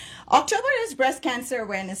October is Breast Cancer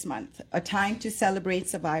Awareness Month, a time to celebrate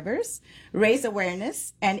survivors, raise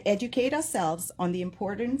awareness, and educate ourselves on the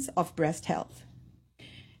importance of breast health.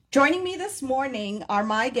 Joining me this morning are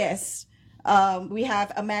my guests. We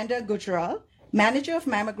have Amanda Gujral, Manager of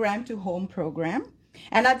Mammogram to Home Program,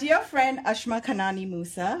 and our dear friend Ashma Kanani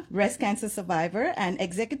Musa, breast cancer survivor and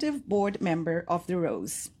executive board member of The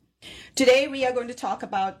Rose. Today, we are going to talk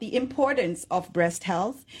about the importance of breast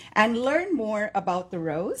health and learn more about The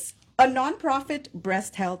Rose, a nonprofit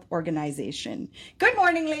breast health organization. Good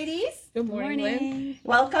morning, ladies. Good morning, Lynn.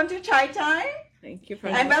 Welcome to Chai Time. Thank you for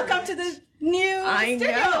And welcome to the new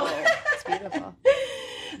studio. Know. It's beautiful.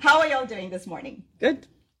 How are y'all doing this morning? Good.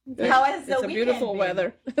 How has the it's a weekend beautiful been?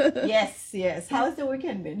 weather. Yes. How has the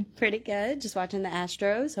weekend been? Pretty good. Just watching the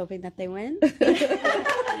Astros, hoping that they win.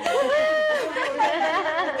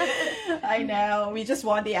 I know. We just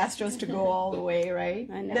want the Astros to go all the way, right?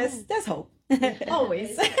 I know. There's hope.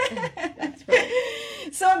 Always. That's right.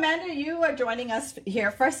 So, Amanda, you are joining us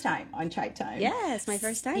here first time on Chai Time. Yes, my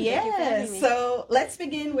first time. Thank you for Yes. having me. So, let's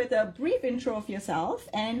begin with a brief intro of yourself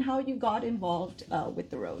and how you got involved with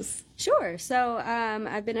The Rose. Sure. So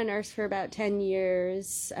I've been a nurse for about 10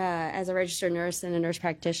 years as a registered nurse and a nurse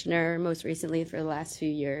practitioner. Most recently, for the last few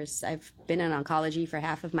years, I've been in oncology for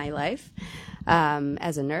half of my life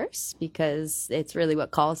as a nurse because it's really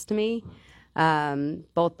what calls to me,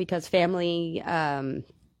 both because family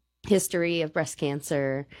history of breast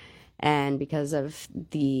cancer and because of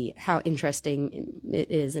how interesting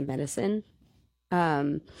it is in medicine.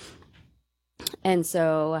 And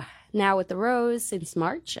so now with The Rose, since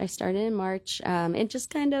March, I started in March, it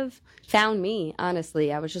just kind of found me,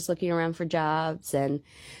 honestly. I was just looking around for jobs, and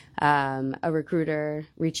a recruiter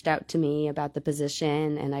reached out to me about the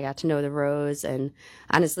position, and I got to know The Rose. And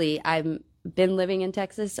honestly, I've been living in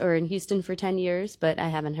Texas or in Houston for 10 years, but I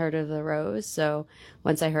haven't heard of The Rose. So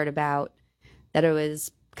once I heard about that it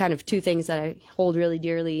was kind of two things that I hold really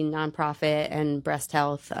dearly, nonprofit and breast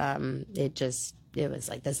health, it was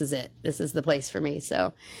like, this is it. This is the place for me.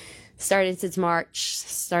 So started since March,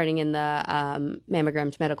 starting in the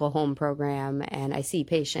Mammogram to Medical Home Program. And I see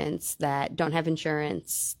patients that don't have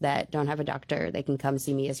insurance, that don't have a doctor. They can come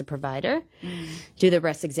see me as a provider, do their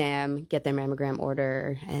breast exam, get their mammogram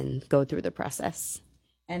order, and go through the process.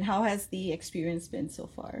 And how has the experience been so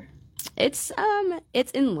far? It's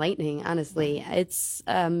enlightening, honestly. It's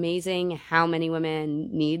amazing how many women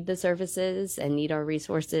need the services and need our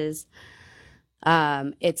resources.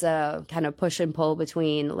 It's a kind of push and pull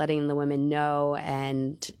between letting the women know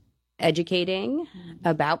and educating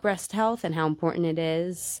about breast health and how important it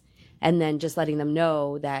is, and then just letting them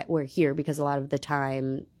know that we're here because a lot of the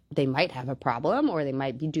time they might have a problem or they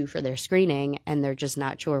might be due for their screening and they're just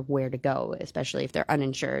not sure where to go, especially if they're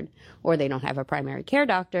uninsured or they don't have a primary care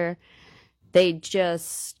doctor. They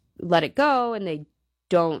just let it go and they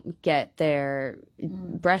don't get their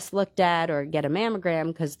breast looked at or get a mammogram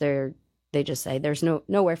because they just say, there's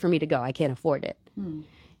nowhere for me to go. I can't afford it.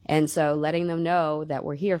 And so letting them know that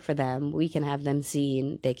we're here for them, we can have them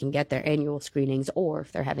seen, they can get their annual screenings, or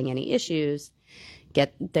if they're having any issues,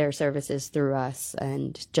 get their services through us.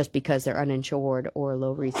 And just because they're uninsured or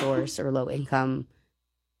low resource or low income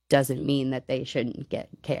doesn't mean that they shouldn't get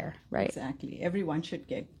care, right? Exactly. Everyone should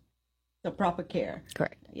get the proper care.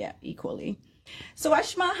 Correct. Yeah, equally. So,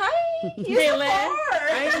 Ashma, hi. Really?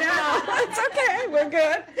 I know. It's okay. We're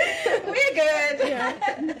good. We're good.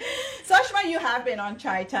 Yeah. So, Ashma, you have been on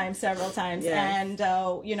Chai Time several times, Yes.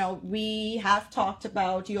 and we have talked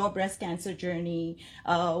about your breast cancer journey.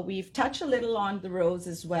 We've touched a little on The Rose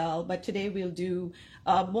as well, but today we'll do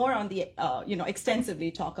more on the,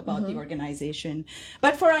 extensively talk about the organization.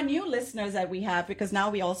 But for our new listeners that we have, because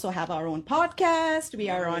now we also have our own podcast,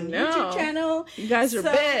 we are on YouTube channel. You guys are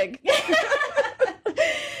big.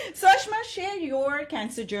 So, Ashma, share your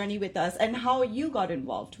cancer journey with us and how you got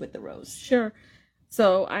involved with The Rose. Sure.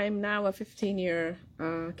 So I'm now a 15-year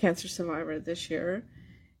cancer survivor this year,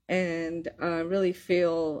 and I really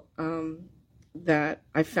feel that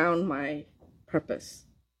I found my purpose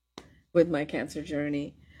with my cancer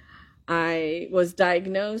journey. I was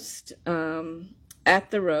diagnosed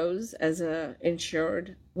at The Rose as an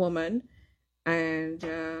insured woman, and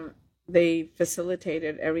they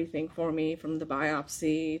facilitated everything for me, from the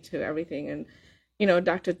biopsy to everything. And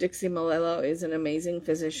Dr. Dixie Malello is an amazing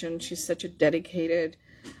physician. She's such a dedicated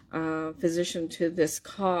physician to this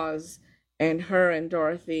cause. And her and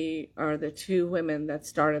Dorothy are the two women that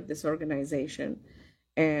started this organization.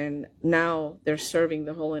 And now they're serving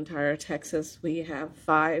the whole entire Texas. We have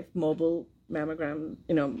 5 mobile mammogram,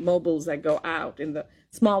 mobiles that go out in the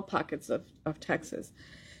small pockets of Texas.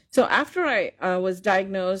 So after I was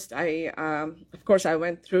diagnosed, of course, I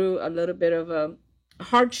went through a little bit of a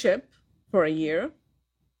hardship for a year,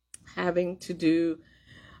 having to do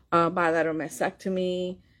bilateral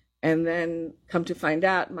mastectomy, and then come to find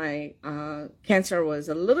out my cancer was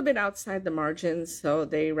a little bit outside the margins, so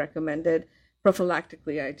they recommended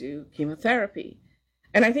prophylactically I do chemotherapy.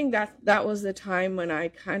 And I think that was the time when I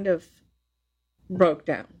kind of broke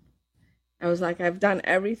down. I was like, I've done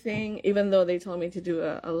everything. Even though they told me to do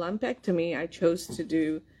a lumpectomy, I chose to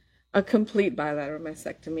do a complete bilateral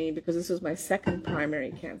mastectomy because this was my second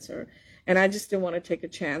primary cancer. And I just didn't want to take a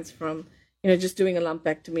chance from, just doing a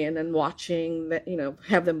lumpectomy and then watching that,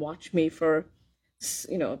 have them watch me for,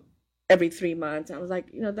 every 3 months. I was like,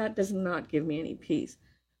 that does not give me any peace.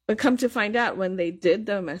 But come to find out, when they did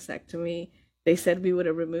the mastectomy, they said we would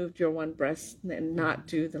have removed your one breast and not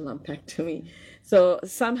do the lumpectomy. So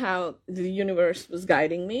somehow the universe was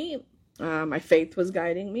guiding me. My faith was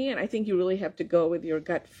guiding me. And I think you really have to go with your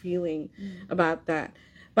gut feeling about that.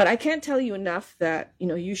 But I can't tell you enough that,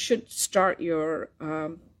 you should start your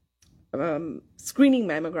screening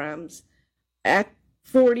mammograms at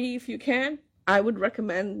 40 if you can. I would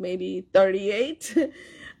recommend maybe 38.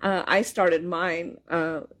 I started mine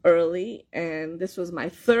early, and this was my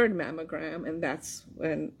third mammogram, and that's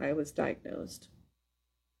when I was diagnosed.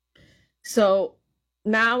 So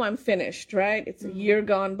now I'm finished, right? It's a year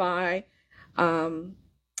gone by.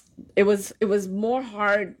 It was more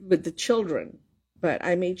hard with the children, but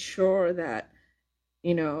I made sure that,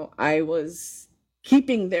 I was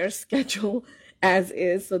keeping their schedule as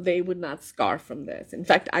is, so they would not scar from this. In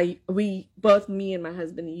fact, both me and my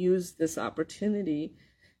husband used this opportunity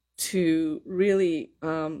to really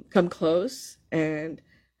come close and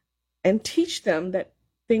teach them that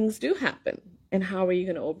things do happen, and how are you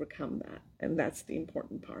going to overcome that? And that's the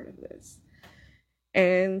important part of this.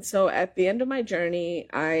 And so at the end of my journey,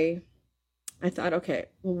 I thought, okay,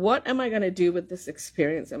 what am I going to do with this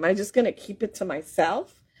experience? Am I just going to keep it to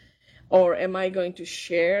myself? Or am I going to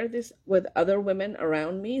share this with other women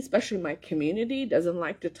around me, especially my community doesn't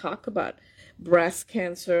like to talk about breast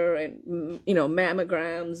cancer and,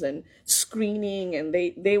 mammograms and screening, and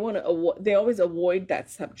they always avoid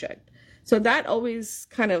that subject. So that always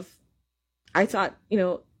kind of, I thought,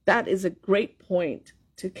 that is a great point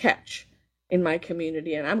to catch in my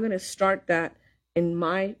community, and I'm going to start that in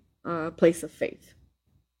my place of faith.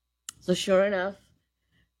 So sure enough,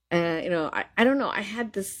 I don't know, I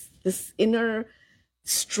had this inner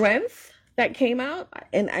strength that came out,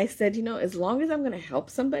 and I said, as long as I'm going to help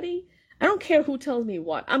somebody, I don't care who tells me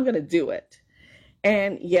what, I'm going to do it.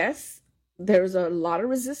 And yes, there's a lot of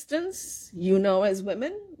resistance. As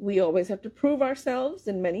women, we always have to prove ourselves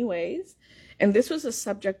in many ways. And this was a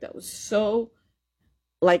subject that was so,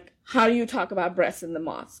 like, how do you talk about breasts in the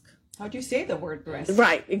mosque? How do you say the word breast?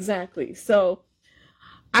 Right, exactly. So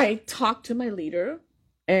I talked to my leader,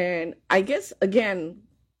 and I guess, again,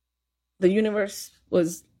 the universe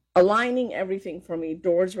was aligning everything for me.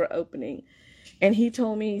 Doors were opening. And he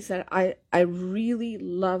told me, he said, I really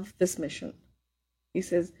love this mission. He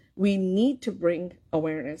says, we need to bring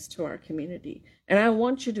awareness to our community, and I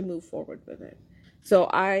want you to move forward with it. So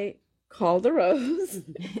I called a rose,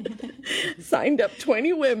 signed up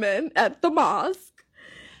 20 women at the mosque,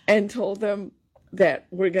 and told them that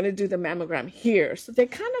we're going to do the mammogram here. So they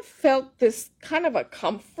kind of felt this kind of a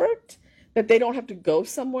comfort that they don't have to go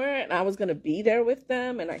somewhere, and I was going to be there with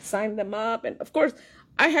them, and I signed them up. And of course,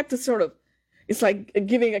 I had to sort of, it's like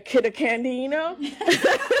giving a kid a candy,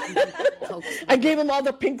 I gave him all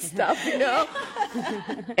the pink stuff,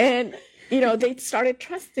 and, they started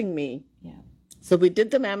trusting me. Yeah. So we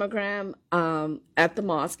did the mammogram at the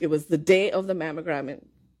mosque. It was the day of the mammogram.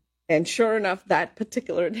 And sure enough, that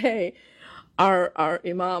particular day, our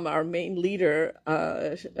imam, our main leader,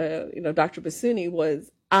 Dr. Basuni, was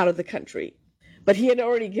out of the country. But he had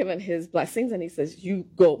already given his blessings, and he says, you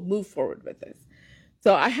go, move forward with this.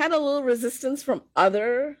 So I had a little resistance from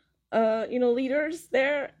other, leaders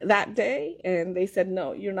there that day. And they said,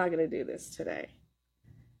 no, you're not going to do this today.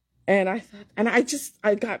 And I thought, and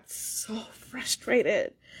I got so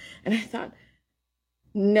frustrated. And I thought,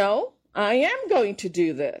 no, I am going to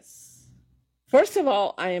do this. First of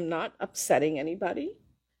all, I am not upsetting anybody.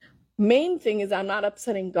 Main thing is I'm not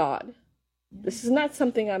upsetting God. This is not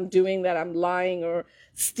something I'm doing that I'm lying or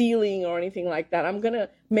stealing or anything like that. I'm going to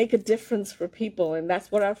make a difference for people, and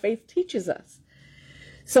that's what our faith teaches us.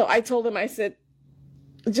 So I told him, I said,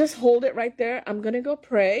 just hold it right there. I'm going to go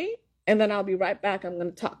pray, and then I'll be right back. I'm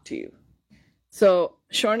going to talk to you. So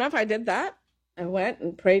sure enough, I did that. I went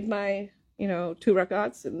and prayed my, 2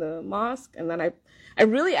 rakats in the mosque, and then I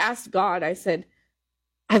really asked God, I said,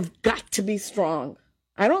 I've got to be strong.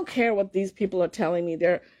 I don't care what these people are telling me.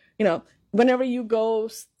 They're, whenever you go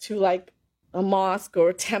to like a mosque or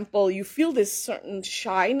a temple, you feel this certain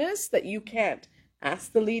shyness that you can't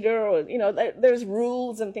ask the leader, or, there's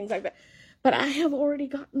rules and things like that. But I have already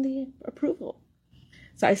gotten the approval.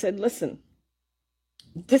 So I said, listen,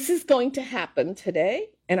 this is going to happen today,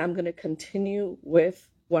 and I'm going to continue with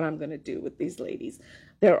what I'm going to do with these ladies.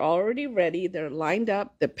 They're already ready. They're lined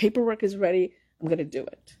up. The paperwork is ready. I'm going to do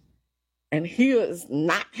it. And he was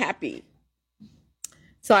not happy.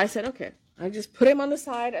 So I said, okay. I just put him on the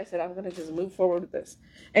side. I said, I'm going to just move forward with this.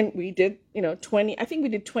 And we did, 22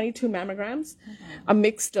 mammograms, a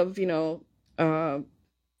mix of,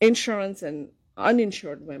 insurance and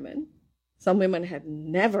uninsured women. Some women had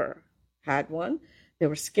never had one. They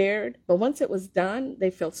were scared. But once it was done, they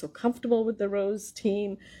felt so comfortable with the Rose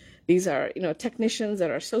team. These are, technicians that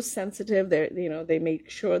are so sensitive. They make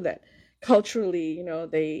sure that culturally,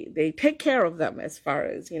 they take care of them as far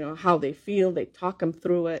as, how they feel. They talk them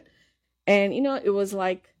through it. And, it was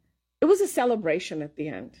a celebration at the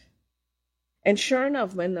end. And sure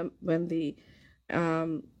enough, when the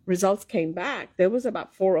results came back, there was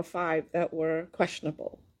about 4 or 5 that were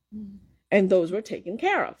questionable. Mm-hmm. And those were taken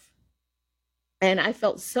care of. And I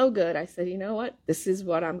felt so good. I said, you know what? This is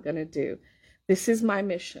what I'm going to do. This is my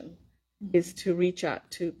mission, is to reach out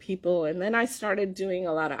to people. And then I started doing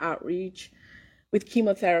a lot of outreach with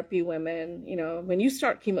chemotherapy women. When you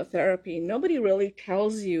start chemotherapy, nobody really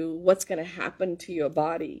tells you what's going to happen to your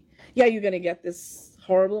body. Yeah, you're going to get this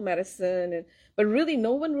horrible medicine, but really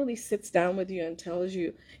no one really sits down with you and tells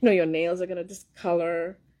you, your nails are going to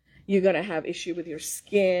discolor. You're going to have issue with your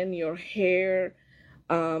skin, your hair.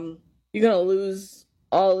 You're going to lose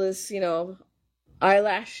all this,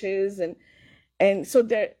 eyelashes. And so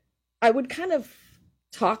I would kind of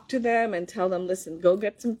talk to them and tell them, listen, go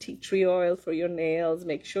get some tea tree oil for your nails.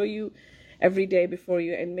 Make sure you, every day before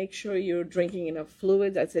you, and make sure you're drinking enough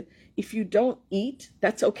fluids. I said, if you don't eat,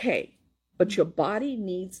 that's okay. But your body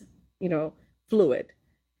needs, fluid.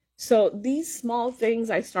 So these small things,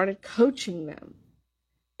 I started coaching them.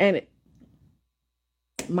 And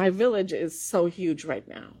my village is so huge right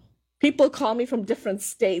now. People call me from different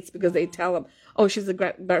states because they tell them, oh, she's a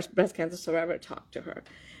breast cancer survivor, talk to her.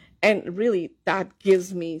 And really, that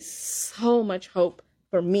gives me so much hope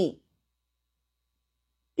for me.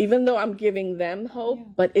 Even though I'm giving them hope,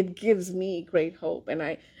 but it gives me great hope. And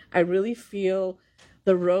I really feel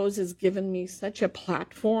the Rose has given me such a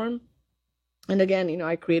platform. And again,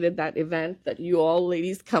 I created that event that you all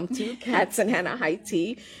ladies come to, Cats and Henna High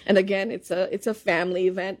Tea. And again, it's a family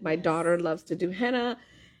event. My daughter loves to do henna.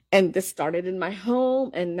 And this started in my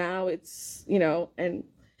home. And now it's, and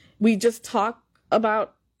we just talk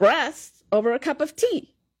about breasts over a cup of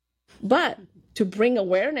tea. But to bring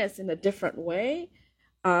awareness in a different way,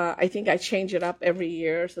 I think I change it up every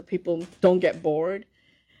year so people don't get bored.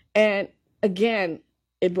 And again,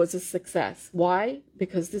 it was a success. Why?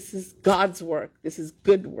 Because this is God's work. This is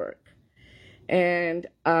good work. And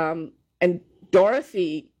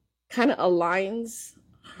Dorothy kind of aligns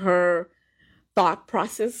her thought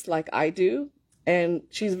process like I do. And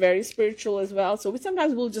she's very spiritual as well. So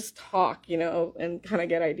sometimes we'll just talk, and kind of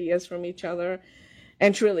get ideas from each other.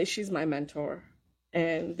 And truly, she's my mentor.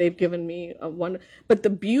 And they've given me a wonder. But the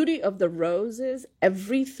beauty of the Rose is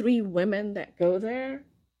every 3 women that go there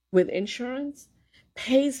with insurance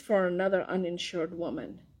pays for another uninsured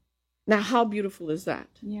woman. Now, how beautiful is that?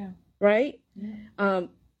 Yeah. Right? Yeah.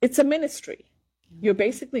 It's a ministry. You're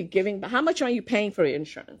basically giving. How much are you paying for your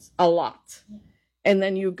insurance? A lot. Yeah. And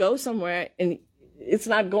then you go somewhere and it's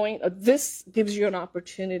not going. This gives you an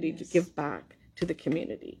opportunity to give back to the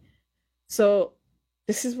community. So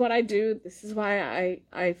this is what I do. This is why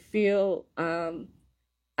I feel I'm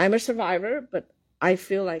a survivor, but I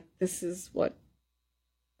feel like this is what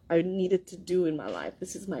I needed to do in my life.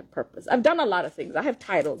 This is my purpose. I've done a lot of things. I have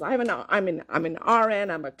titles. I'm an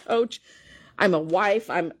RN. I'm a coach. I'm a wife.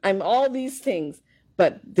 I'm all these things.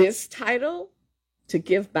 But this title, to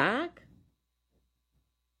give back,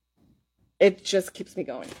 it just keeps me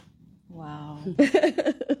going. Wow.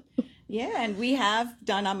 Yeah, and we have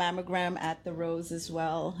done our mammogram at the Rose as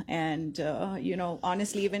well. And,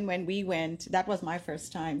 honestly, even when we went, that was my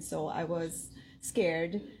first time. So I was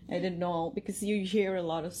scared. I didn't know, because you hear a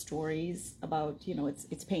lot of stories about,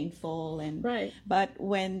 it's painful. And right. But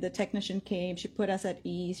when the technician came, she put us at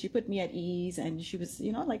ease. She put me at ease, and she was,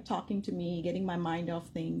 talking to me, getting my mind off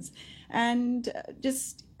things. And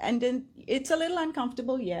then it's a little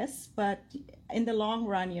uncomfortable, yes, but in the long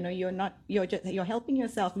run, you're helping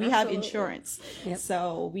yourself. We have insurance. Yep.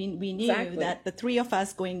 So we knew that the 3 of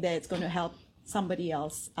us going there, it's going to help somebody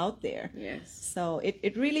else out there. Yes. So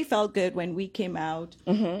it really felt good when we came out.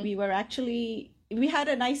 We had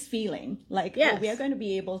a nice feeling like, Yes. oh, we are going to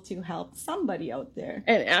be able to help somebody out there.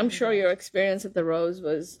 And I'm sure your experience at the Rose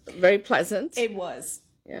was very pleasant. It was.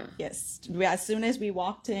 Yeah. Yes. As soon as we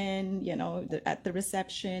walked in, at the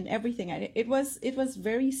reception, everything, it was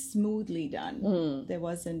very smoothly done. There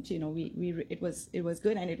wasn't, it was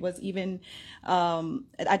good. And it was even,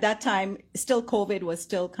 at that time, still COVID was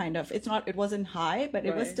still kind of, it wasn't high, but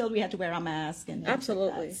it was Right. still, we had to wear a mask and things like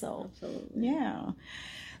Absolutely. that. So, Absolutely. yeah.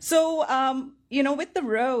 So, with the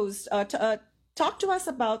Rose, talk to us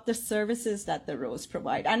about the services that the Rose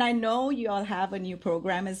provide. And I know you all have a new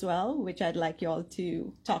program as well, which I'd like you all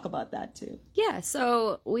to talk about that too. Yeah,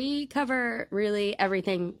 so we cover really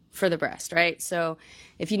everything for the breast, right? So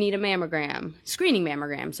if you need a mammogram, screening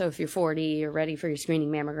mammogram, so if you're 40, you're ready for your screening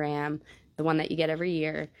mammogram, the one that you get every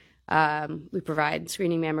year, we provide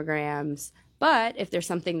screening mammograms. But if there's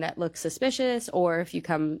something that looks suspicious, or if you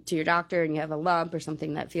come to your doctor and you have a lump or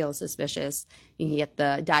something that feels suspicious, you can get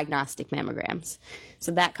the diagnostic mammograms.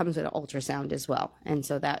 So that comes with an ultrasound as well. And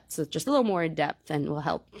so that's just a little more in depth and will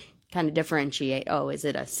help kind of differentiate, is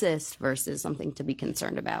it a cyst versus something to be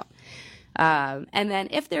concerned about? And then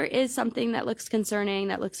if there is something that looks concerning,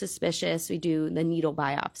 that looks suspicious, we do the needle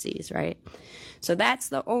biopsies, right? So that's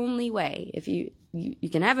the only way. If you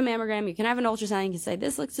can have a mammogram, you can have an ultrasound, you can say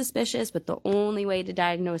this looks suspicious, but the only way to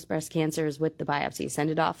diagnose breast cancer is with the biopsy. Send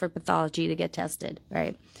it off for pathology to get tested,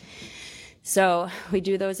 right? So we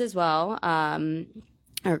do those as well.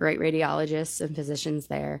 Our great radiologists and physicians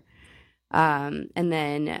there. And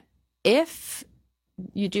then if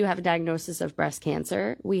you do have a diagnosis of breast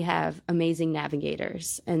cancer, we have amazing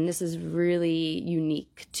navigators. And this is really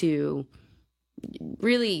unique to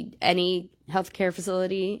really any healthcare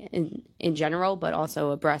facility in general, but also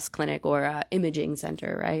a breast clinic or a imaging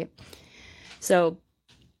center, right? So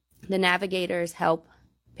the navigators help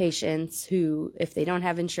patients who, if they don't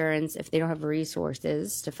have insurance, if they don't have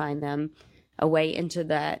resources to find them a way into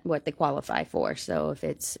that, what they qualify for. So if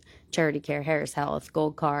it's Charity Care, Harris Health,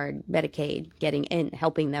 Gold Card, Medicaid, getting in,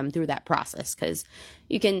 helping them through that process. Because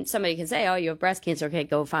somebody can say, oh, you have breast cancer, okay,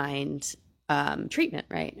 go find treatment,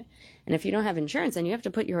 right? And if you don't have insurance, then you have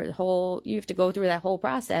to you have to go through that whole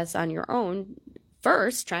process on your own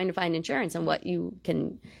first, trying to find insurance and what you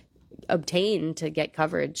can obtain to get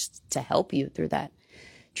coverage to help you through that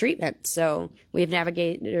treatment. So we have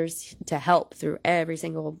navigators to help through every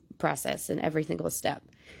single process and every single step.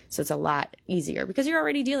 So it's a lot easier because you're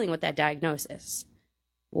already dealing with that diagnosis.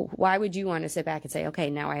 Well, why would you want to sit back and say, okay,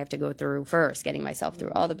 now I have to go through first, getting myself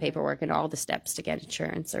through all the paperwork and all the steps to get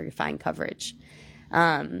insurance or to find coverage?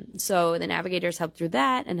 So the navigators help through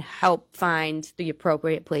that and help find the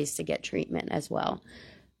appropriate place to get treatment as well.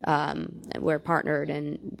 We're partnered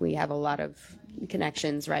and we have a lot of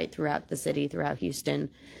connections right throughout the city, throughout Houston,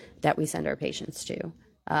 that we send our patients to.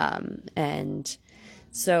 And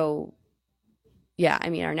so, yeah, I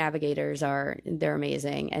mean, our navigators they're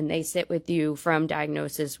amazing, and they sit with you from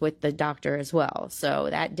diagnosis with the doctor as well. So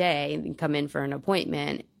that day, you come in for an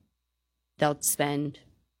appointment, they'll spend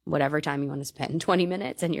whatever time you want to spend, 20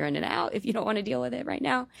 minutes, and you're in and out if you don't want to deal with it right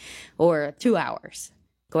now, or 2 hours,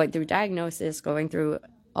 going through diagnosis, going through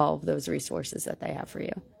all of those resources that they have for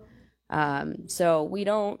you. So we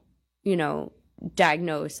don't,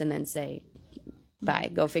 diagnose and then say, bye,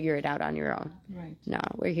 go figure it out on your own. Right. No,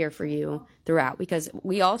 we're here for you throughout because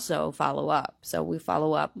we also follow up. So we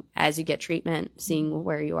follow up as you get treatment, seeing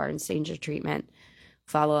where you are in stage of treatment,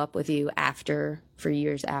 follow up with you for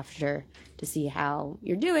years after to see how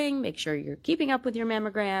you're doing, make sure you're keeping up with your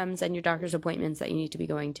mammograms and your doctor's appointments that you need to be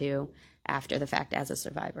going to after the fact as a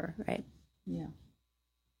survivor, right? Yeah.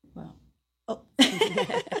 Well, oh,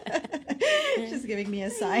 she's giving me a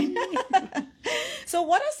sign. So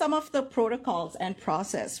what are some of the protocols and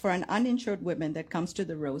process for an uninsured woman that comes to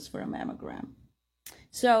the Rose for a mammogram?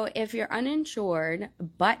 So if you're uninsured,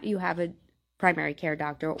 but you have a primary care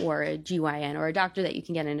doctor or a GYN or a doctor that you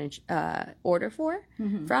can get an order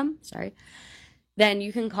from, then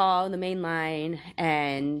you can call the main line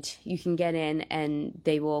and you can get in and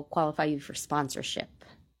they will qualify you for sponsorship.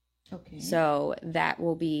 Okay. So that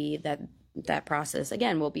will be that process,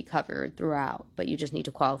 again, will be covered throughout, but you just need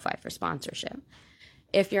to qualify for sponsorship.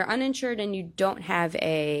 If you're uninsured and you don't have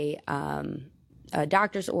a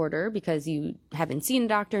doctor's order because you haven't seen a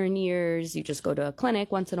doctor in years, you just go to a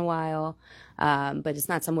clinic once in a while, but it's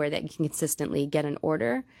not somewhere that you can consistently get an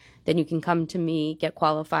order, then you can come to me, get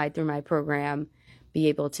qualified through my program, be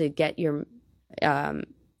able to get your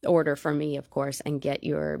order from me, of course, and get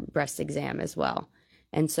your breast exam as well.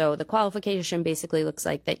 And so the qualification basically looks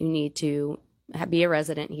like that you need to be a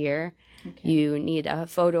resident here. Okay. You need a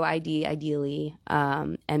photo ID, ideally,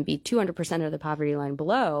 and be 200% of the poverty line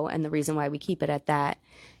below. And the reason why we keep it at that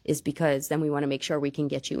is because then we want to make sure we can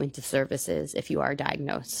get you into services if you are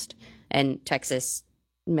diagnosed. And Texas,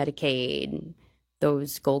 Medicaid,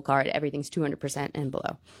 those Gold Card, everything's 200% and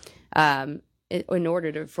below. In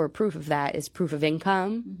order for proof of that is proof of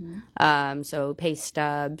income. Mm-hmm. So pay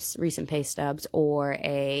stubs, recent pay stubs, or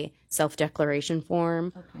a self-declaration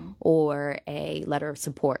form, or a letter of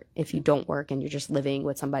support. If you don't work and you're just living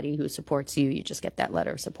with somebody who supports you, you just get that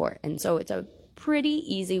letter of support. And so it's a pretty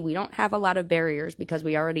easy. We don't have a lot of barriers because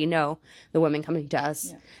we already know the women coming to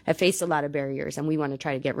us have faced a lot of barriers, and we want to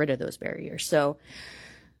try to get rid of those barriers. So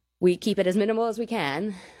we keep it as minimal as we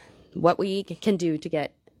can, what we can do to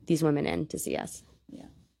get these women in to see us. Yeah.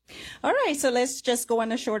 All right, so let's just go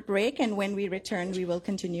on a short break, and when we return, we will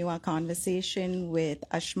continue our conversation with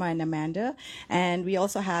Ashma and Amanda. And we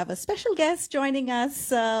also have a special guest joining us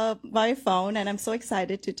by phone, and I'm so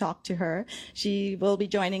excited to talk to her. She will be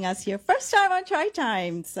joining us here first time on Chai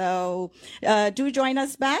Time. So do join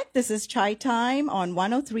us back. This is Chai Time on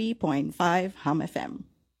 103.5 Hum FM.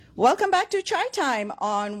 Welcome back to Chai Time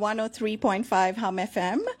on 103.5 Hum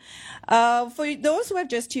FM. For those who have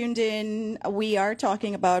just tuned in, we are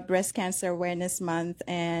talking about Breast Cancer Awareness Month,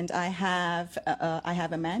 and I have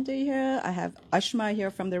Amanda here, I have Ashma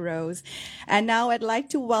here from The Rose, and now I'd like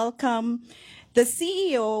to welcome the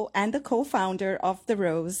CEO and the co-founder of The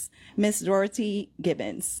Rose, Miss Dorothy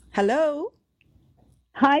Gibbons. Hello.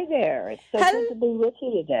 Hi there. It's so good to be with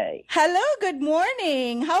you today. Hello. Good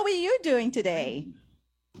morning. How are you doing today?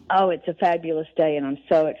 Oh, it's a fabulous day, and I'm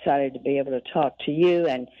so excited to be able to talk to you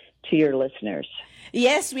and to your listeners.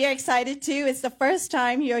 Yes, we are excited too. It's the first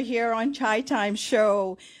time you're here on Chai Time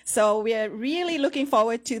show, so we are really looking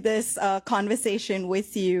forward to this conversation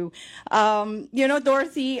with you.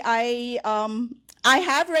 Dorothy, I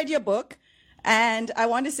have read your book, and I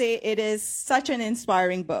want to say it is such an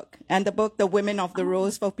inspiring book, and the book, The Women of the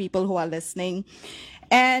Rose, for people who are listening.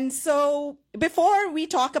 And so before we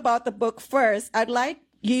talk about the book first, I'd like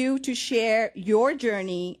you to share your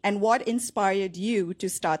journey and what inspired you to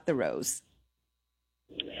start The Rose.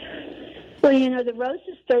 Well, The Rose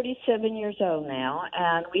is 37 years old now,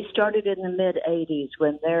 and we started in the mid-'80s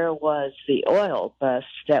when there was the oil bust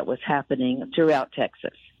that was happening throughout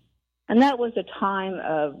Texas. And that was a time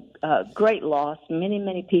of great loss. Many,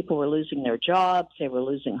 many people were losing their jobs. They were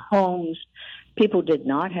losing homes. People did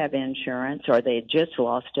not have insurance, or they had just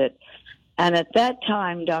lost it. And at that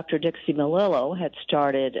time, Dr. Dixie Melillo had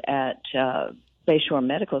started at Bayshore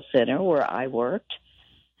Medical Center, where I worked.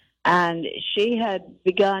 And she had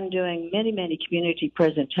begun doing many, many community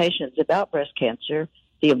presentations about breast cancer,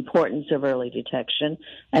 the importance of early detection,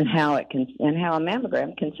 and how a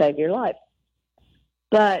mammogram can save your life.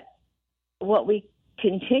 But what we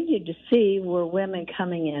continued to see were women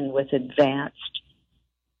coming in with advanced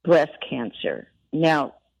breast cancer.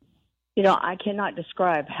 Now, I cannot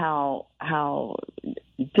describe how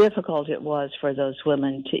difficult it was for those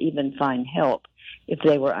women to even find help if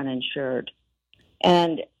they were uninsured.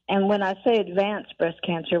 And when I say advanced breast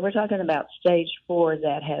cancer, we're talking about stage 4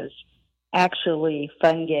 that has actually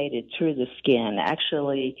fungated through the skin,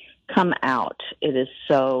 actually come out. It is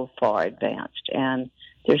so far advanced, and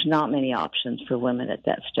there's not many options for women at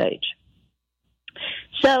that stage.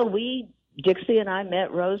 So Dixie and I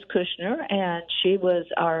met Rose Kushner, and she was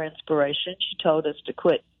our inspiration. She told us to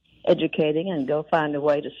quit educating and go find a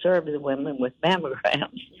way to serve the women with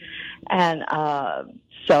mammograms. And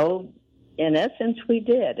so, in essence, we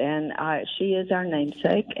did. And she is our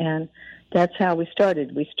namesake, and that's how we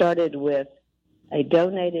started. We started with a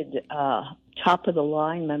donated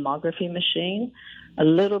top-of-the-line mammography machine, a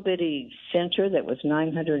little bitty center that was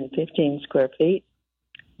 915 square feet.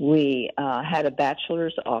 We had a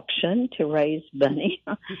bachelor's auction to raise money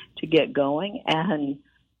to get going, and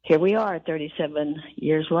here we are 37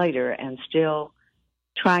 years later and still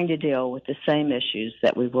trying to deal with the same issues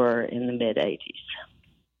that we were in the mid-'80s.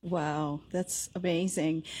 Wow, that's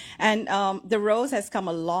amazing. And The Rose has come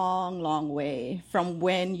a long, long way from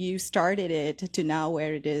when you started it to now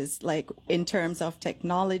where it is, like in terms of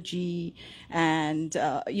technology and,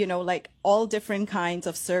 like all different kinds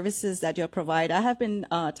of services that you provide. I have been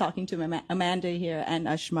talking to Amanda here and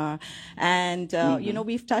Ashma, and,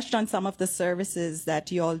 we've touched on some of the services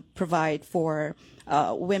that you all provide for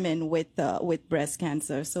women with breast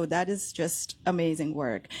cancer. So that is just amazing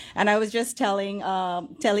work. And I was just telling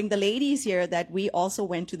the ladies here that we also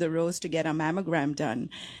went to the Rose to get a mammogram done,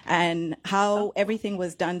 and how everything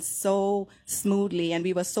was done so smoothly, and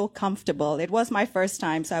we were so comfortable. It was my first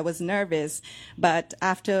time, so I was nervous, but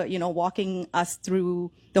after, walking us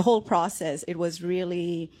through the whole process, it was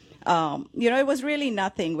really, it was really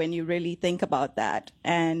nothing when you really think about that.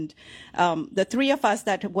 And the three of us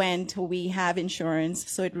that went, we have insurance,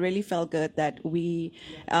 so it really felt good that we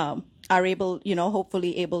are able,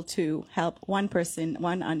 hopefully able to help one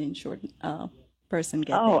uninsured person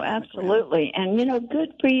get. Oh, absolutely. And,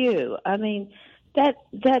 good for you. I mean,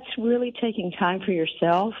 that's really taking time for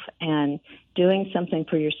yourself and doing something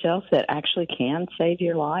for yourself that actually can save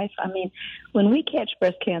your life. I mean, when we catch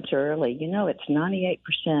breast cancer early, it's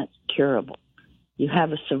 98% curable. You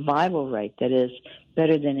have a survival rate that is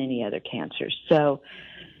better than any other cancer. So,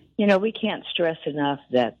 we can't stress enough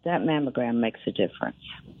that mammogram makes a difference.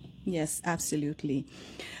 Yes, absolutely.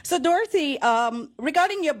 So, Dorothy,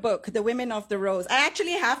 regarding your book, The Women of the Rose, I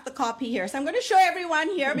actually have the copy here. So I'm going to show everyone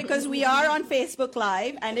here because we are on Facebook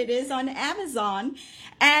Live and it is on Amazon.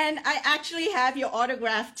 And I actually have your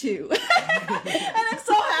autograph too. And I'm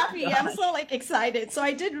so happy. I'm so excited. So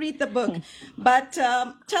I did read the book. But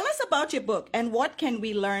tell us about your book and what can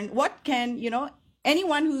we learn? What can,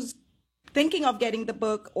 anyone who's thinking of getting the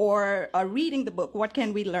book or reading the book, what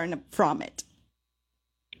can we learn from it?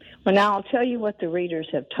 Well, now I'll tell you what the readers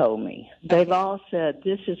have told me. They've all said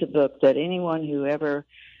this is a book that anyone who ever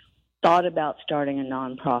thought about starting a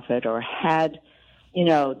nonprofit or had,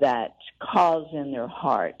 that cause in their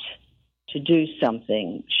heart to do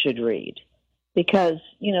something should read. Because,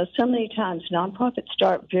 so many times nonprofits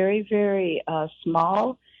start very, very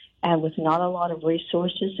small and with not a lot of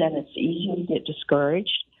resources, and it's easy to get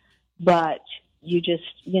discouraged. But you just,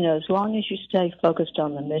 as long as you stay focused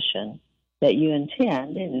on the mission that you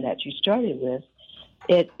intend and that you started with,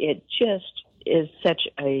 it just is such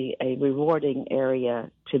a rewarding area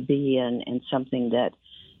to be in and something that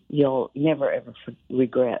you'll never, ever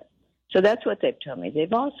regret. So that's what they've told me.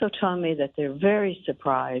 They've also told me that they're very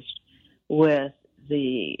surprised with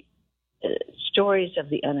the stories of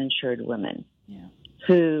the uninsured women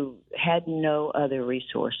who had no other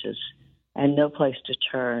resources and no place to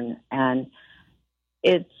turn. And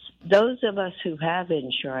it's those of us who have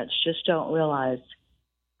insurance just don't realize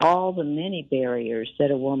all the many barriers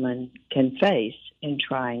that a woman can face in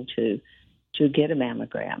trying to get a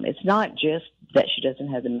mammogram. It's not just that she doesn't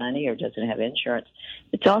have the money or doesn't have insurance.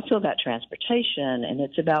 It's also about transportation, and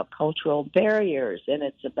it's about cultural barriers, and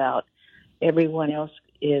it's about everyone else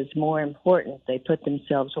is more important. They put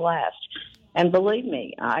themselves last. And believe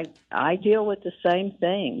me, I deal with the same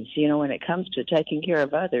things. When it comes to taking care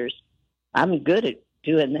of others, I'm good at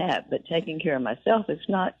doing that, but taking care of myself is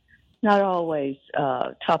not always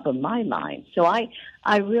top of my mind. So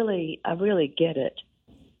I really get it.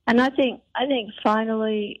 And I think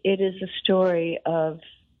finally it is a story of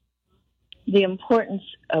the importance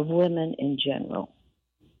of women in general.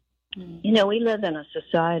 We live in a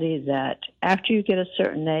society that after you get a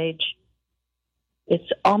certain age, it's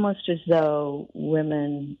almost as though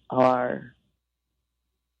women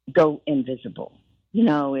go invisible.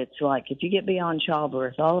 It's like if you get beyond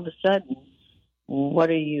childbirth, all of a sudden, what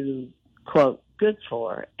are you, quote, good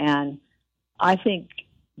for? And I think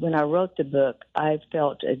when I wrote the book, I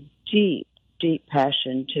felt a deep, deep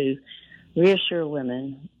passion to reassure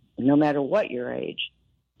women, no matter what your age,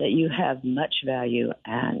 that you have much value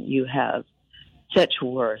and you have such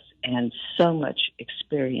worth and so much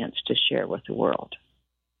experience to share with the world.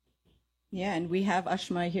 Yeah, and we have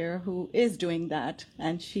Ashma here who is doing that,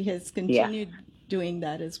 and she has continued doing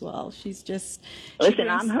that as well. She's just... Listen,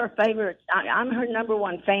 I'm her favorite. I'm her number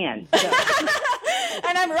one fan. So.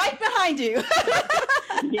 And I'm right behind you.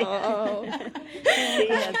 Oh.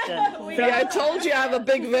 I told you I have a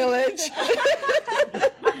big village.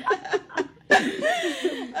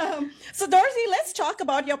 So, Dorothy, let's talk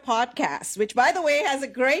about your podcast, which, by the way, has a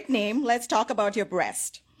great name. Let's talk about your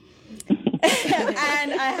breast.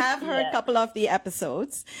 And I have heard a couple of the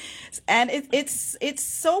episodes, and it's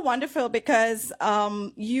so wonderful because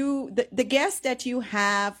the guests that you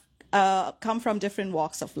have come from different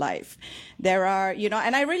walks of life. There are,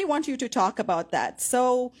 and I really want you to talk about that.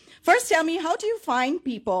 So first, tell me, how do you find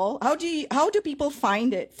people? How do people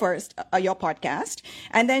find it first, your podcast,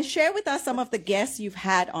 and then share with us some of the guests you've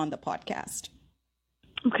had on the podcast.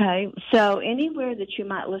 Okay, so anywhere that you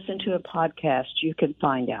might listen to a podcast, you can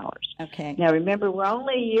find ours. Okay. Now, remember, we're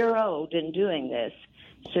only a year old in doing this,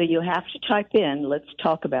 so you have to type in, let's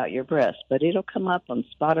talk about your breast, but it'll come up on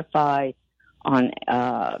Spotify, on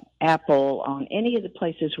Apple, on any of the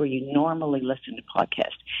places where you normally listen to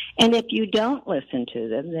podcasts. And if you don't listen to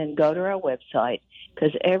them, then go to our website,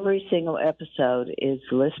 because every single episode is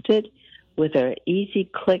listed with an easy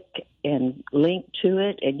click and link to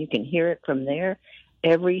it, and you can hear it from there.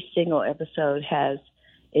 Every single episode has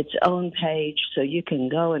its own page, so you can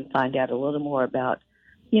go and find out a little more about,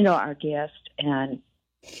 our guest. And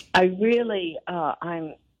I really,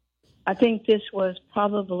 I think this was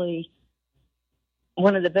probably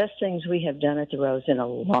one of the best things we have done at the Rose in a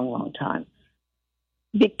long, long time,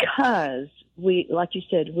 because we, like you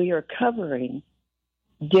said, we are covering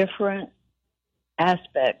different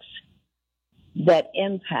aspects that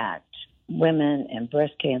impact women and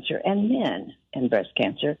breast cancer and men and breast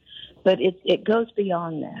cancer, but it goes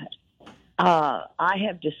beyond that. I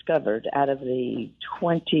have discovered, out of the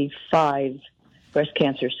 25 breast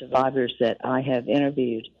cancer survivors that I have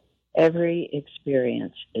interviewed, every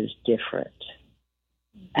experience is different.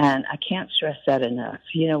 And I can't stress that enough.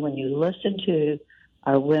 When you listen to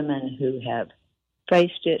our women who have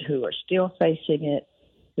faced it, who are still facing it,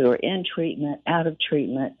 who are in treatment, out of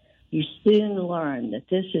treatment, you soon learn that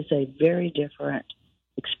this is a very different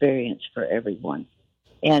experience for everyone.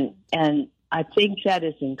 And I think that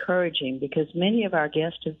is encouraging, because many of our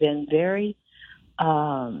guests have been very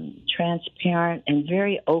transparent and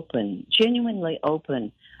very open, genuinely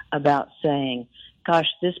open about saying, gosh,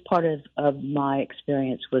 this part of my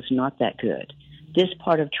experience was not that good. This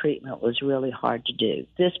part of treatment was really hard to do.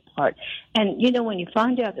 This part. And, when you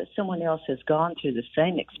find out that someone else has gone through the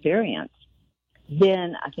same experience,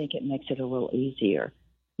 then I think it makes it a little easier,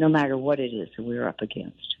 no matter what it is that we're up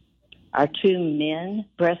against. Our 2 men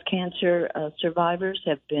breast cancer survivors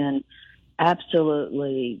have been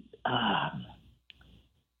absolutely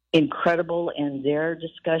incredible in their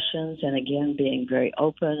discussions, and again, being very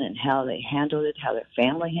open and how they handled it, how their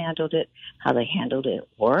family handled it, how they handled it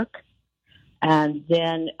at work. And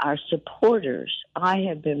then our supporters, I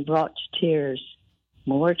have been brought to tears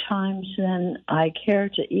more times than I care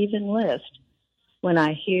to even list when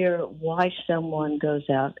I hear why someone goes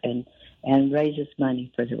out and raises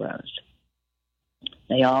money for the Rose.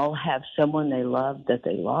 They all have someone they love that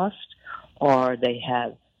they lost, or they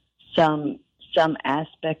have some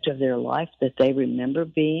aspect of their life that they remember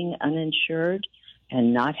being uninsured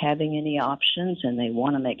and not having any options, and they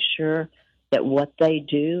want to make sure that what they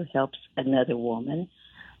do helps another woman.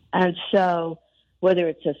 And so whether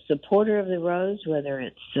it's a supporter of the Rose, whether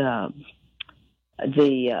it's the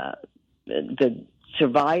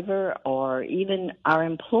survivor, or even our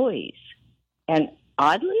employees. And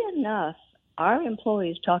oddly enough, our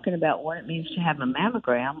employees talking about what it means to have a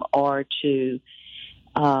mammogram or to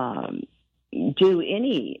do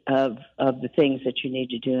any of the things that you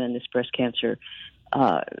need to do in this breast cancer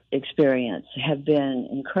experience have been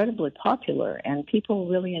incredibly popular, and people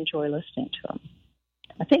really enjoy listening to them.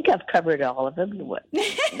 I think I've covered all of them. What?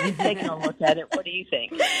 You've taken a look at it. What do you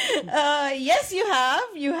think? Yes, you have.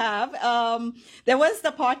 You have. There was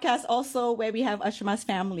the podcast also where we have Ashma's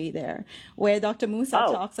family there, where Dr. Musa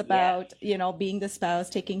talks about, being the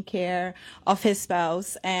spouse, taking care of his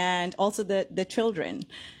spouse, and also the children.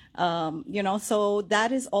 So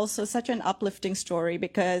that is also such an uplifting story,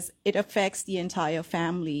 because it affects the entire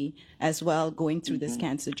family as well going through this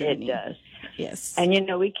cancer journey. It does. Yes. And,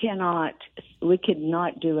 we could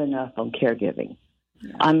not do enough on caregiving.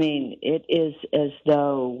 Yeah. I mean, it is as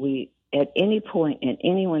though at any point in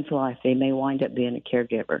anyone's life, they may wind up being a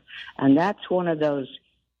caregiver. And that's one of those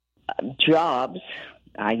jobs,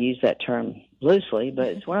 I use that term loosely, but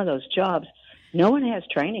it's one of those jobs no one has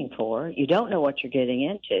training for. You don't know what you're getting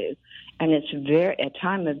into. And it's a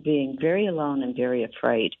time of being very alone and very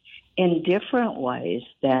afraid in different ways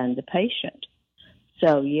than the patient.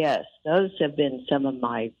 So, yes, those have been some of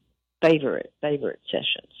my favorite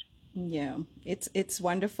sessions. Yeah, it's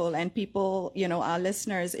wonderful. And people, our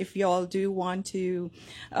listeners, if you all do want to,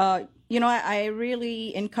 I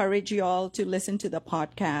really encourage you all to listen to the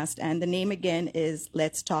podcast. And the name again is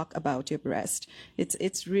Let's Talk About Your Breast.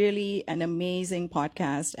 It's really an amazing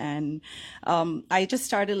podcast. And I just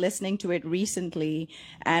started listening to it recently,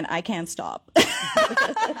 and I can't stop.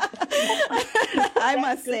 I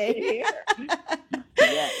must say.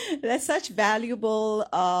 Yes. There's such valuable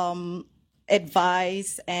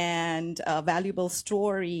advice and valuable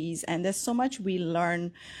stories, and there's so much we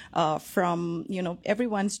learn from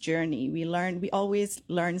everyone's journey. We always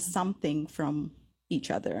learn something from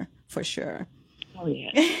each other, for sure. Oh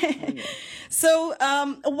yeah. So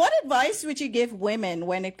what advice would you give women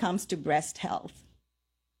when it comes to breast health?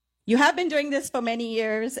 You have been doing this for many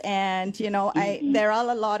years, and there are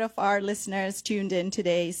a lot of our listeners tuned in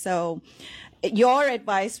today. So your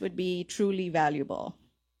advice would be truly valuable.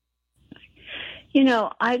 You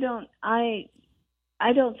know, I don't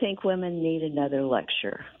think women need another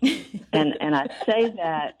lecture. and I say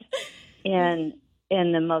that in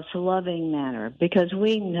the most loving manner, because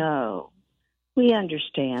we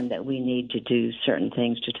understand that we need to do certain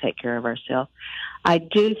things to take care of ourselves. I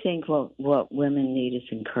do think what women need is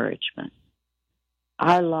encouragement.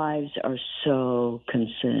 Our lives are so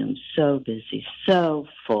consumed, so busy, so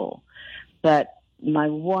full. But my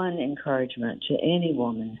one encouragement to any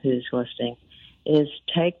woman who's listening is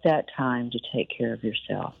take that time to take care of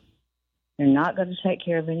yourself. You're not going to take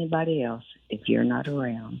care of anybody else if you're not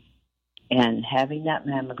around. And having that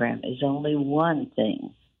mammogram is only one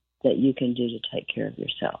thing that you can do to take care of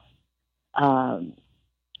yourself.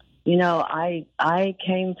 You know, I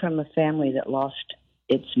came from a family that lost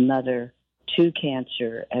its mother to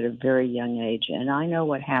cancer at a very young age, and I know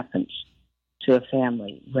what happens to a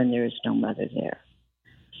family when there is no mother there.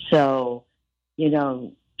 So, you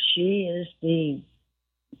know, she's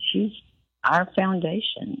our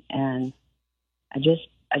foundation, and I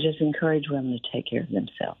just encourage women to take care of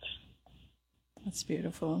themselves. That's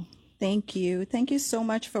beautiful. Thank you. Thank you so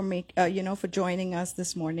much for for joining us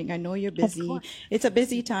this morning. I know you're busy. It's a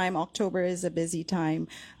busy time. October is a busy time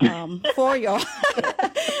for you.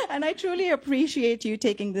 And I truly appreciate you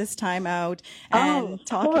taking this time out and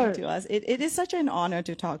talking to us. It is such an honor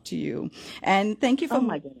to talk to you. And thank you for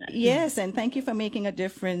my goodness. Yes, and thank you for making a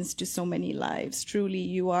difference to so many lives. Truly,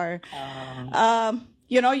 you are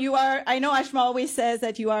you are, I know Ashma always says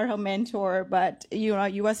that you are her mentor, but you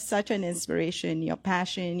are such an inspiration. Your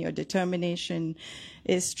passion, your determination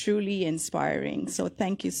is truly inspiring. So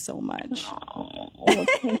thank you so much. Well,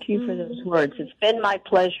 thank you for those words. It's been my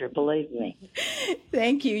pleasure, believe me.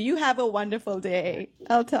 Thank you. You have a wonderful day.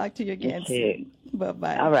 I'll talk to you again soon.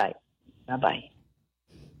 Bye-bye. All right. Bye-bye.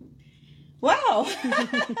 Wow.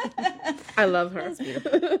 I love her.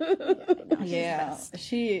 Yeah.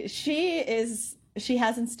 She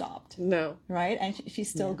hasn't stopped. No. Right? And she's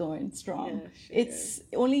still going strong. Yeah,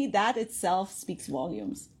 only that itself speaks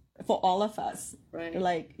volumes for all of us. Right.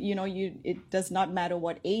 Like, it does not matter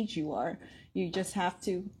what age you are. You just have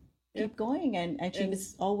to keep going. And she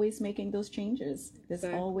was always making those changes. There's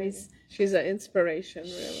always. She's an inspiration,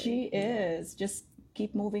 really. She is. Just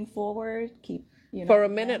keep moving forward. For a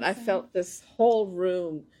minute, I felt this whole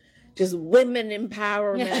room, just women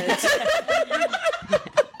empowerment.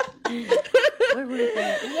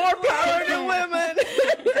 More power to women.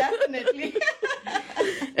 Definitely.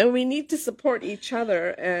 And we need to support each other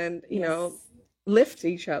and, lift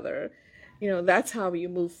each other. That's how you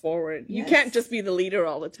move forward. You can't just be the leader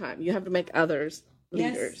all the time. You have to make others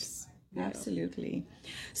leaders. Absolutely.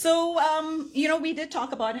 So, we did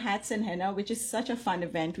talk about Hats and Henna, which is such a fun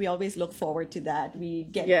event. We always look forward to that. We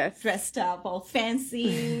get dressed up all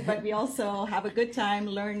fancy, but we also have a good time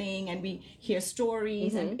learning, and we hear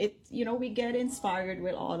stories, and we get inspired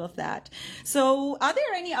with all of that. So, are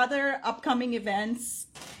there any other upcoming events?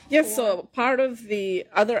 Yes. So part of the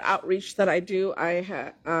other outreach that I do,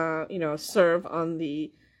 I serve on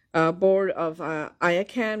the board of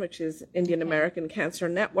IACAN, which is Indian American Cancer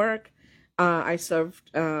Network. I served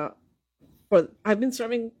I've been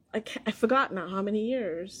serving, I forgot now how many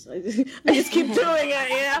years. I just keep doing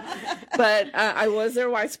it, But I was their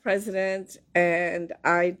vice president, and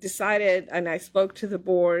I decided, and I spoke to the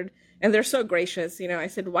board, and they're so gracious. I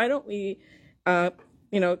said, why don't we,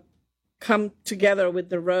 come together with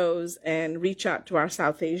the Rose and reach out to our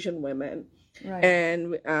South Asian women. Right.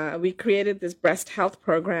 And we created this breast health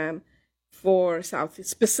program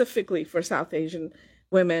specifically for South Asian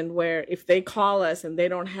women, where if they call us and they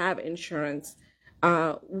don't have insurance,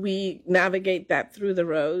 we navigate that through the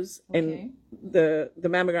Rose, and the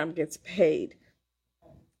mammogram gets paid.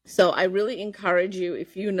 So I really encourage you,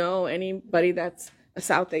 if you know anybody that's a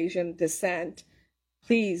South Asian descent,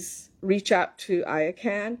 please reach out to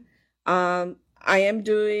IACAN. I am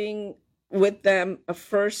doing with them a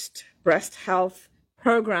first breast health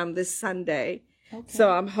program this Sunday.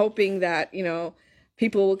 So I'm hoping that,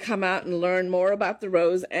 people will come out and learn more about the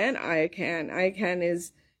Rose and IACAN. IACAN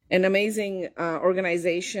is an amazing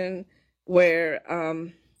organization where,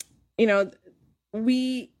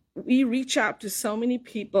 we reach out to so many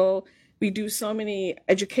people. We do so many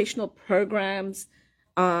educational programs,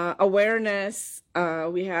 awareness.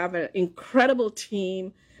 We have an incredible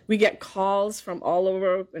team. We get calls from all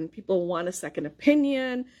over when people want a second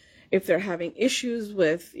opinion. If they're having issues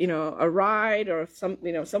with, a ride, or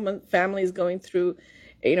someone family is going through,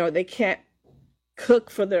 they can't cook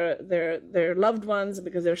for their loved ones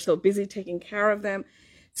because they're so busy taking care of them.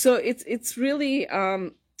 So it's really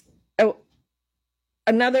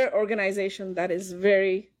another organization that is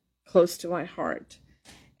very close to my heart.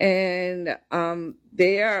 And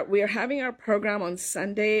we are having our program on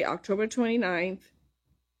Sunday, October 29th,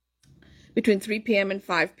 between 3 p.m. and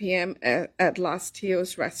 5 p.m. at Los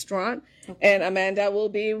Tios Restaurant. Okay. And Amanda will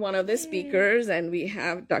be one of the speakers, and we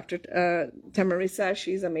have Dr. Tamarisa.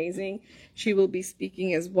 She's amazing. She will be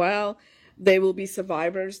speaking as well. There will be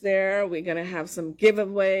survivors there. We're going to have some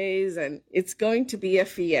giveaways, and it's going to be a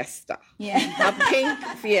fiesta. Yeah. A pink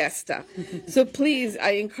fiesta. So please,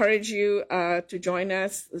 I encourage you to join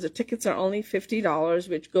us. The tickets are only $50,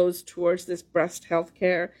 which goes towards this breast health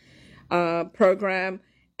care program.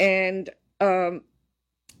 And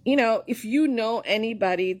if you know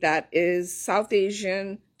anybody that is South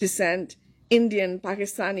Asian descent, Indian,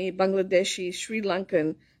 Pakistani, Bangladeshi, Sri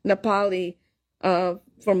Lankan, Nepali,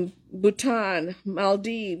 from Bhutan,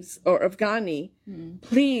 Maldives, or Afghani,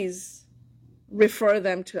 please refer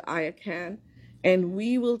them to IACAN, and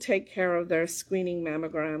we will take care of their screening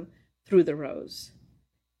mammogram through the Rose.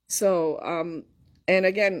 So, and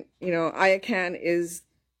again, IACAN is,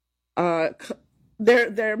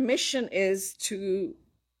 their mission is to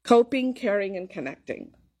coping, caring, and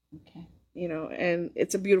connecting. Okay. And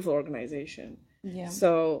it's a beautiful organization. Yeah.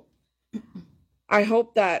 So I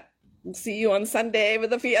hope that we'll see you on Sunday with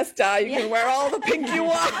the fiesta. You can wear all the pink you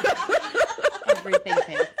want. Everything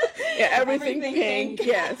pink. Yeah, everything pink.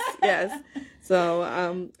 Yes. So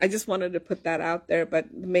I just wanted to put that out there. But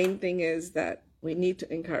the main thing is that we need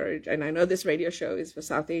to encourage, and I know this radio show is for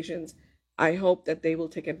South Asians. I hope that they will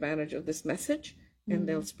take advantage of this message and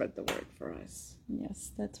they'll spread the word for us.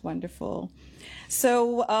 Yes, that's wonderful.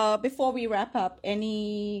 So before we wrap up,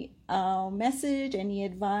 any message, any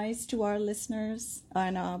advice to our listeners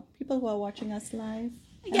and people who are watching us live?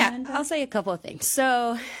 Yeah, Amanda? I'll say a couple of things.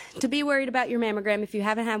 So to be worried about your mammogram, if you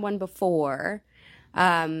haven't had one before,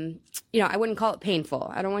 I wouldn't call it painful.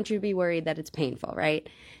 I don't want you to be worried that it's painful, right?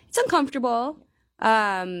 It's uncomfortable.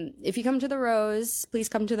 If you come to the Rose, please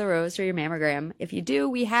come to the Rose for your mammogram. If you do,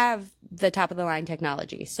 we have the top of the line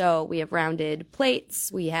technology. So we have rounded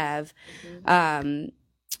plates. We have mammogram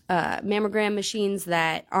machines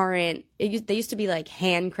that they used to be like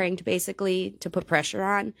hand cranked basically to put pressure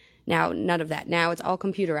on. Now, none of that. Now it's all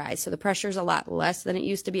computerized. So the pressure is a lot less than it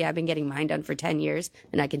used to be. I've been getting mine done for 10 years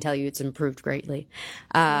and I can tell you it's improved greatly.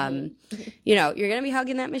 You're going to be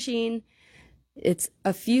hugging that machine. It's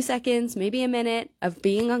a few seconds, maybe a minute of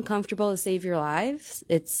being uncomfortable to save your lives.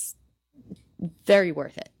 It's very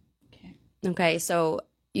worth it. Okay. So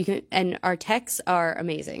you can, and our techs are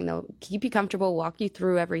amazing. They'll keep you comfortable, walk you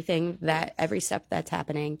through every step that's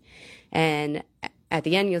happening. And at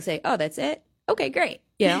the end, you'll say, oh, that's it. Okay, great.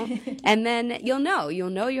 And then you'll know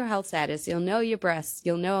your health status. You'll know your breasts.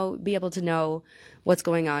 Be able to know what's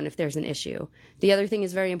going on if there's an issue. The other thing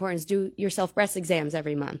is very important is do your self-breast exams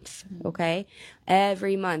every month. Okay.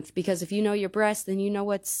 Every month, because if you know your breast, then you know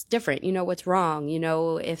what's different. You know what's wrong. You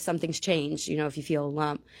know if something's changed, if you feel a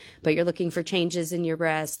lump, but you're looking for changes in your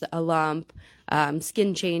breast, a lump,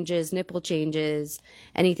 skin changes, nipple changes,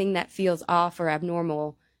 anything that feels off or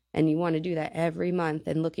abnormal. And you want to do that every month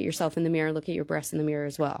and look at yourself in the mirror, look at your breasts in the mirror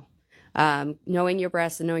as well. Knowing your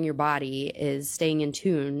breasts and knowing your body is staying in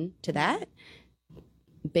tune to that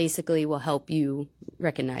basically will help you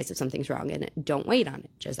recognize if something's wrong, and don't wait on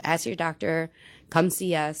it. Just ask your doctor, come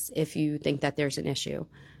see us if you think that there's an issue.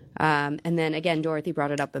 And then again, Dorothy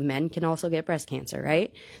brought it up, but men can also get breast cancer,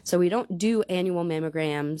 right? So we don't do annual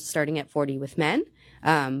mammograms starting at 40 with men.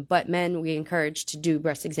 But men, we encourage to do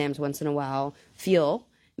breast exams once in a while,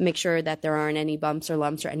 make sure that there aren't any bumps or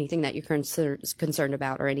lumps or anything that you're concerned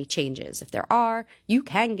about or any changes. If there are, you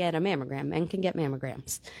can get a mammogram. Men can get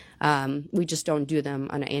mammograms. We just don't do them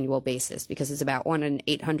on an annual basis because it's about 1 in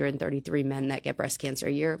 833 men that get breast cancer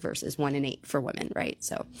a year versus 1 in 8 for women, right?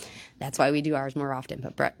 So that's why we do ours more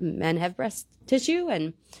often. But men have breast tissue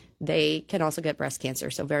and they can also get breast cancer.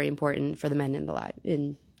 So very important for the men in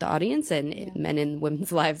the audience and men in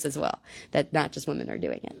women's lives as well, that not just women are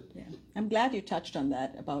doing it. Yeah. I'm glad you touched on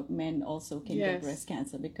that about men also can get breast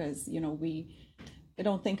cancer because, we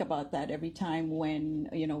don't think about that every time when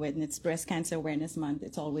it's Breast Cancer Awareness Month,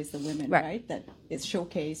 it's always the women, right? That is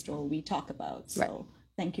showcased or we talk about. So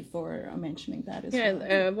thank you for mentioning that as well.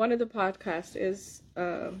 And one of the podcasts is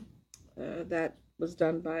that was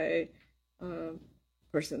done by a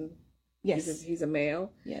person. Yes. He's a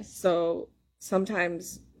male. Yes. So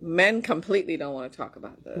sometimes men completely don't want to talk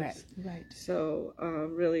about this. Right. So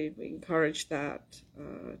really we encourage that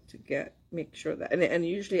to make sure that, and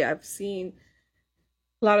usually I've seen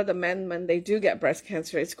a lot of the men, when they do get breast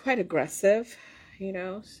cancer, it's quite aggressive. you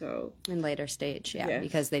know, so. In later stage, yeah, Yes.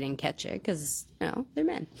 because they didn't catch it because, they're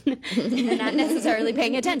men. They're not necessarily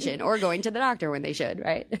paying attention or going to the doctor when they should,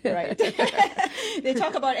 right? Right. They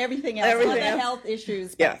talk about everything else, Everything other else. health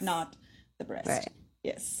issues, but Yes. not the breast. Right.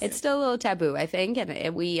 Yes. It's still a little taboo, I think,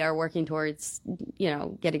 and we are working towards,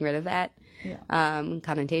 getting rid of that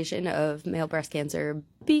connotation of male breast cancer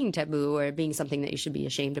being taboo or being something that you should be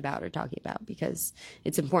ashamed about or talking about, because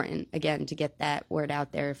it's important, again, to get that word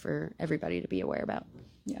out there for everybody to be aware about.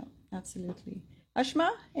 Yeah, absolutely. Ashma,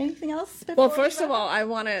 anything else? Well, first of all, I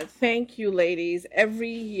want to thank you, ladies. Every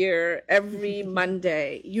year, every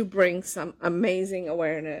Monday, you bring some amazing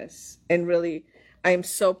awareness, and really, I am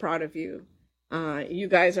so proud of you. You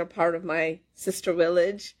guys are part of my sister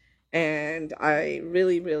village, and I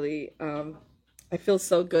really, really, I feel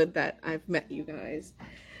so good that I've met you guys.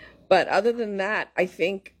 But other than that, I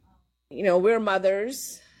think, we're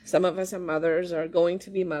mothers. Some of us are mothers or going to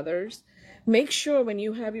be mothers. Make sure when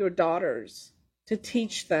you have your daughters to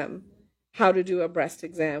teach them how to do a breast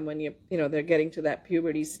exam when they're getting to that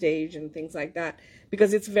puberty stage and things like that,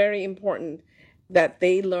 because it's very important that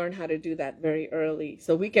they learn how to do that very early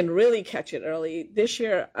so we can really catch it early. This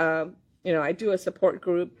year, I do a support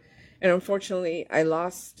group, and unfortunately I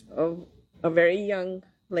lost a very young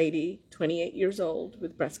lady, 28 years old,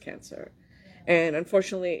 with breast cancer. And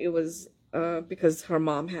unfortunately it was because her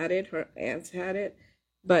mom had it, her aunts had it,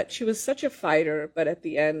 but she was such a fighter, but at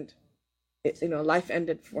the end, life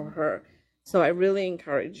ended for her. So I really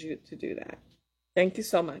encourage you to do that. Thank you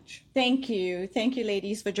so much. Thank you. Thank you,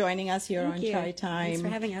 ladies, for joining us here on Chai Time. Thanks for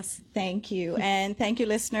having us. Thank you. And thank you,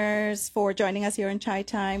 listeners, for joining us here on Chai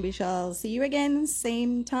Time. We shall see you again,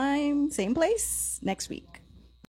 same time, same place, next week.